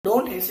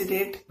Don't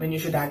hesitate when you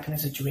should act in a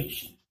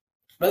situation.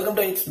 Welcome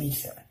to It's Me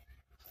 7.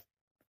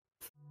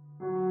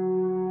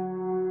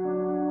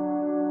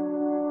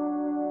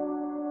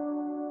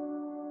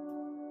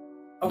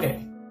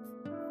 Okay,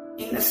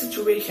 in a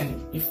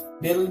situation, if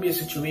there will be a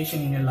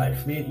situation in your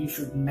life where you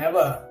should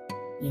never,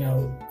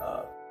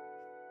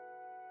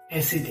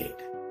 hesitate.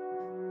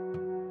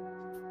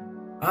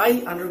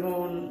 I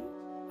undergone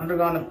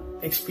an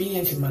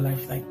experience in my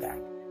life like that.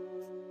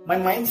 My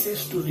mind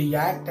says to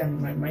react and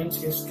my mind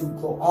says to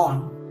go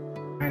on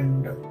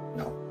and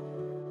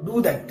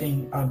do that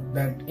thing or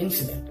that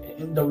incident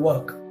in the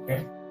work.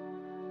 Okay,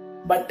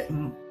 but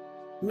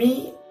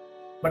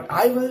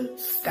I will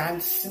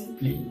stand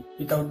simply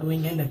without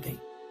doing anything.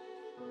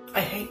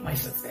 I hate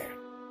myself there.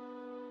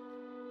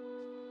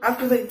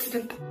 After the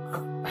incident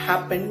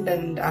happened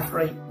and after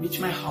I reach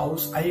my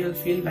house, I will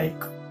feel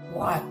like,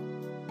 what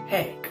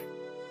heck?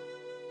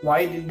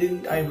 Why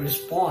didn't I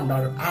respond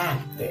or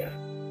act there?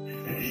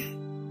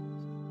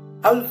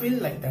 I will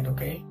feel like that,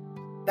 okay?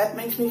 That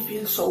makes me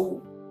feel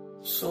so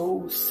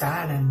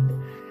sad, and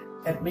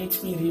that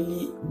makes me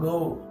really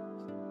go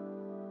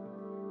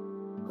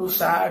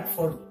sad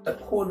for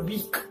that whole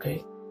week,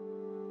 okay?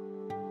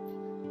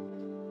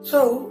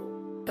 So,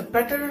 the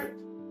better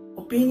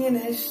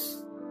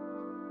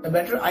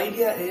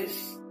idea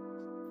is,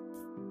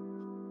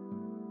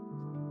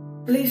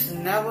 please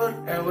never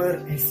ever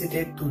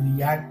hesitate to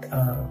react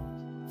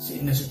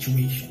in a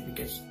situation,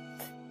 because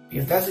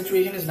that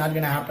situation is not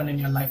going to happen in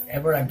your life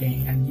ever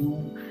again, and you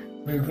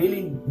will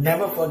really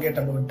never forget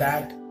about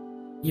that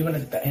even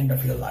at the end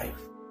of your life.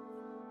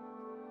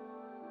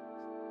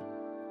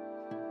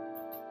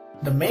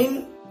 The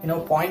main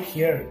point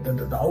here,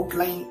 the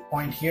outline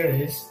point here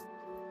is,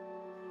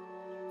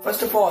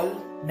 first of all,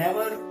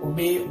 never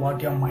obey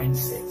what your mind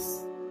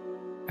says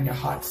and your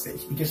heart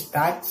says, because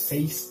that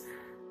says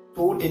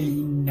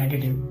totally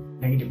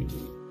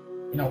negativity.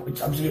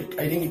 It's absolute.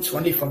 I think it's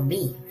only for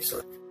me.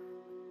 So,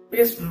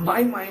 because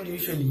my mind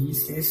usually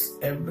says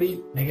every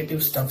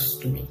negative stuff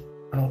to me.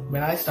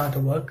 When I start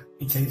to work,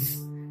 it says,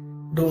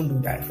 don't do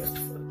that first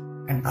of all.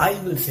 And I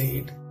will say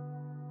it,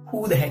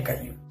 who the heck are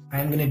you?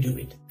 I'm going to do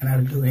it, and I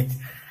will do it.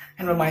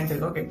 And my mind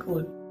says, okay,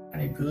 cool.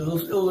 And it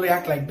will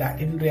react like that.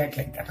 It will react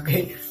like that,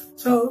 okay?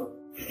 So,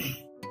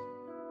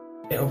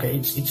 okay,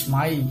 it's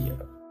my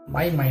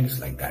mind is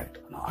like that.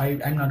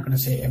 I'm not going to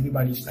say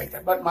everybody's like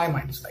that, but my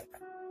mind is like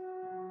that.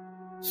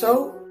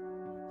 So,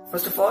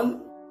 first of all,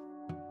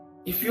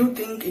 if you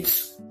think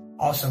it's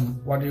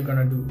awesome, what you're going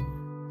to do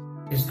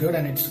is good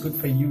and it's good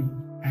for you.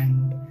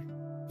 And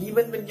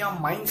even when your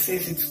mind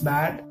says it's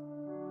bad,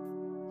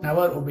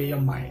 never obey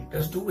your mind.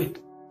 Just do it.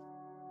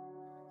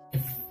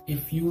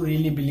 If you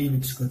really believe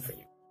it's good for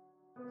you.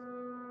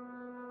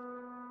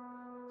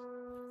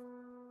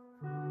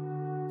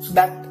 So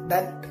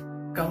that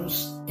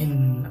comes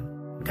in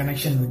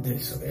connection with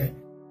this, okay?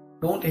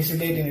 Don't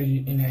hesitate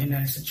in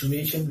a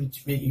situation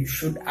where you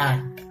should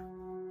act.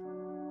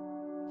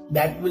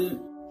 That will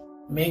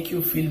make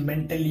you feel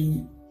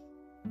mentally,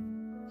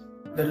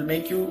 that will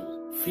make you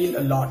feel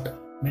a lot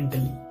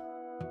mentally.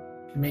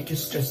 It will make you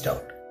stressed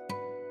out.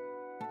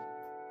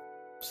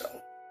 So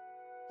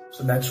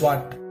that's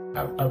what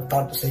I've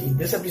thought to say in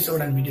this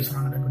episode, and videos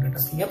on another good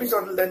interesting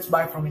episode. That's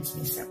bye from It's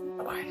Me 7.